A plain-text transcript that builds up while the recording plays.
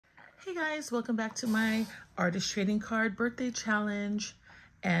Hey guys, welcome back to my artist trading card birthday challenge.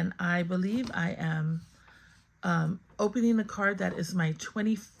 And I believe I am opening the card that is my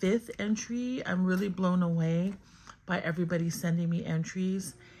 25th entry. I'm really blown away by everybody sending me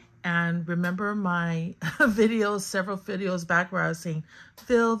entries. And remember my videos, several videos back where I was saying,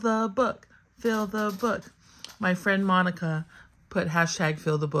 fill the book, fill the book. My friend Monica put hashtag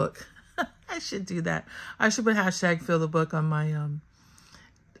fill the book. I should do that. I should put hashtag fill the book on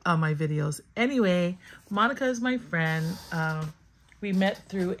my videos. Anyway, Monica is my friend. We met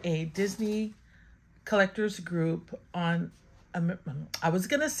through a Disney collectors group on, I was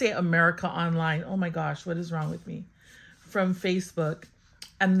going to say America Online. Oh my gosh, what is wrong with me? From Facebook.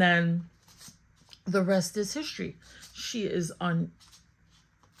 And then the rest is history. She is on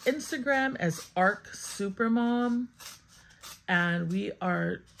Instagram as Arksupermom. And we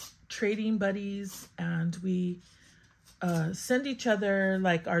are trading buddies, and we send each other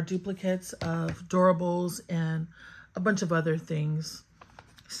like our duplicates of Durables and a bunch of other things.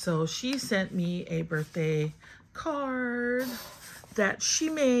 So she sent me a birthday card that she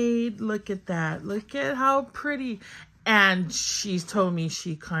made. Look at that. Look at how pretty. And she told me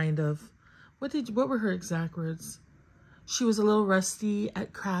she kind of, what were her exact words? She was a little rusty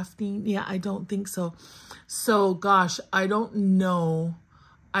at crafting. Yeah, I don't think so. So gosh, I don't know.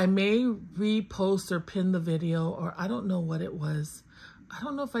 I may repost or pin the video, or I don't know what it was. I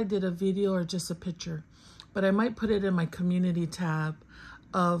don't know if I did a video or just a picture, but I might put it in my community tab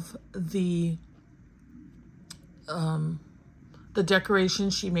of the decoration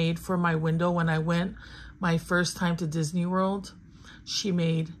she made for my window when I went my first time to Disney World. She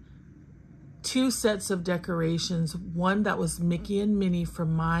made 2 sets of decorations, one that was Mickey and Minnie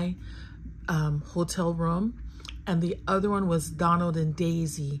from my hotel room, and the other one was Donald and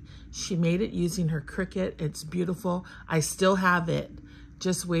Daisy. She made it using her Cricut. It's beautiful. I still have it,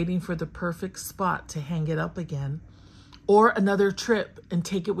 just waiting for the perfect spot to hang it up again, or another trip and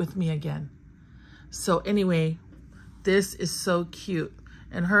take it with me again. So anyway, this is so cute.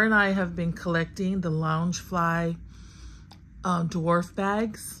 And her and I have been collecting the Loungefly dwarf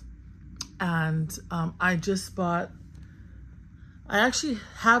bags. And I just bought, I actually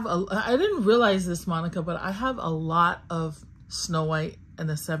have I didn't realize this, Monica, but I have a lot of Snow White and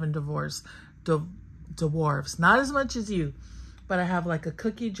the 7 Dwarfs. Not as much as you, but I have like a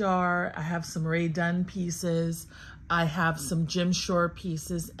cookie jar. I have some Ray Dunn pieces. I have some Jim Shore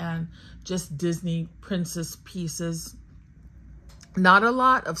pieces and just Disney princess pieces. Not a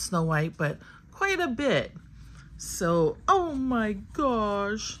lot of Snow White, but quite a bit. So, oh my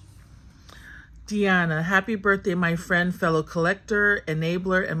gosh. Deanna, happy birthday, my friend, fellow collector,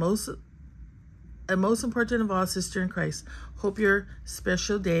 enabler, and most important of all, sister in Christ. Hope your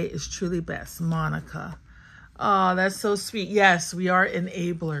special day is truly best. Monica. Oh, that's so sweet. Yes, we are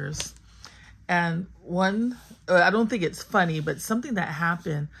enablers. And one, I don't think it's funny, but something that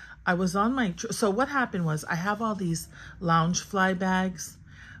happened, I was on my, so what happened was I have all these Loungefly bags,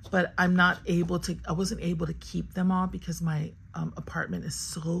 but I wasn't able to keep them all because my apartment is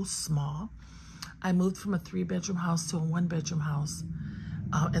so small. I moved from a 3-bedroom house to a 1-bedroom house.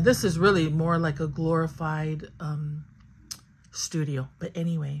 And this is really more like a glorified studio. But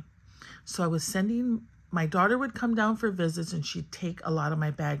anyway, so I was sending, my daughter would come down for visits and she'd take a lot of my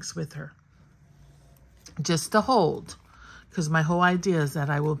bags with her. Just to hold. Because my whole idea is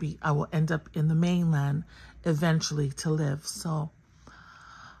that I will end up in the mainland eventually to live. So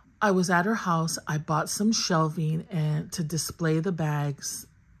I was at her house. I bought some shelving and to display the bags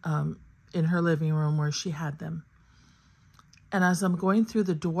in her living room where she had them. And as I'm going through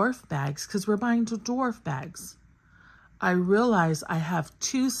the dwarf bags, because we're buying the dwarf bags, I realized I have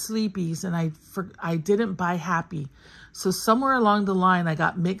 2 Sleepies and I didn't buy Happy. So somewhere along the line, I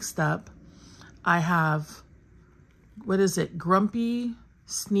got mixed up. I have, what is it? Grumpy,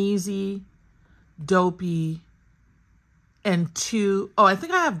 Sneezy, Dopey, and 2, oh, I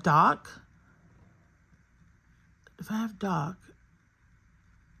think I have Doc. If I have Doc.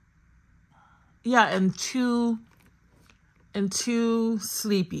 Yeah, and two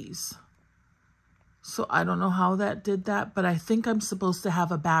Sleepies. So I don't know how that did that, but I think I'm supposed to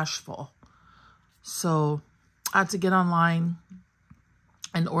have a Bashful. So I had to get online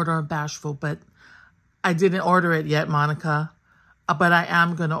and order a Bashful, but I didn't order it yet, Monica. But I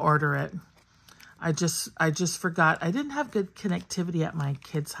am going to order it. I just forgot. I didn't have good connectivity at my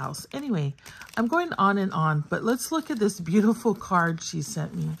kid's house. Anyway, I'm going on and on, but let's look at this beautiful card she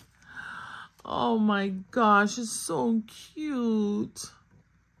sent me. Oh my gosh, it's so cute.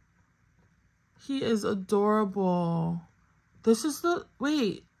 He is adorable. This is the,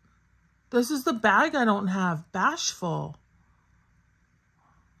 wait, this is the bag I don't have. Bashful.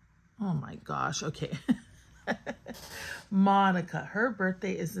 Oh my gosh. Okay. Monica, her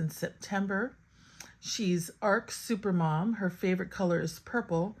birthday is in September. She's Arksupermom. Her favorite color is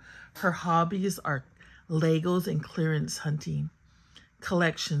purple. Her hobbies are Legos and clearance hunting.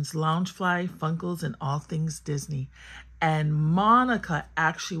 Collections, Loungefly, Funkles, and all things Disney. And Monica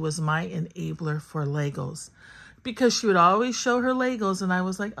actually was my enabler for Legos, because she would always show her Legos, and I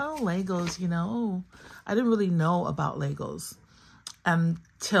was like, oh, Legos, you know. I didn't really know about Legos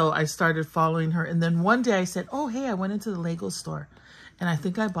until I started following her. And then one day I said, oh, hey, I went into the Lego store, and I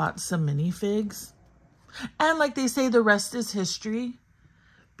think I bought some minifigs. And like they say, the rest is history,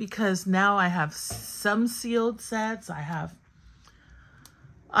 because now I have some sealed sets. I have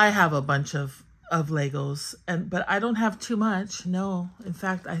a bunch of Legos, but I don't have too much. No, in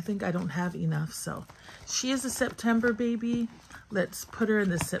fact, I think I don't have enough. So she is a September baby. Let's put her in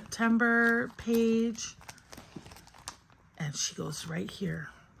the September page. And she goes right here.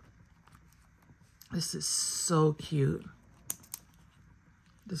 This is so cute.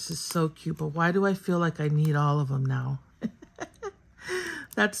 This is so cute, but why do I feel like I need all of them now?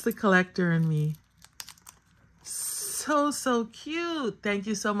 That's the collector in me. So cute. Thank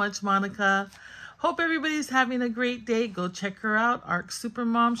you so much, Monica. Hope everybody's having a great day. Go check her out,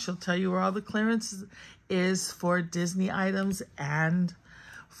 Arksupermom. She'll tell you where all the clearance is for Disney items and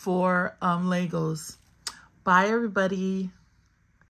for Legos. Bye, everybody.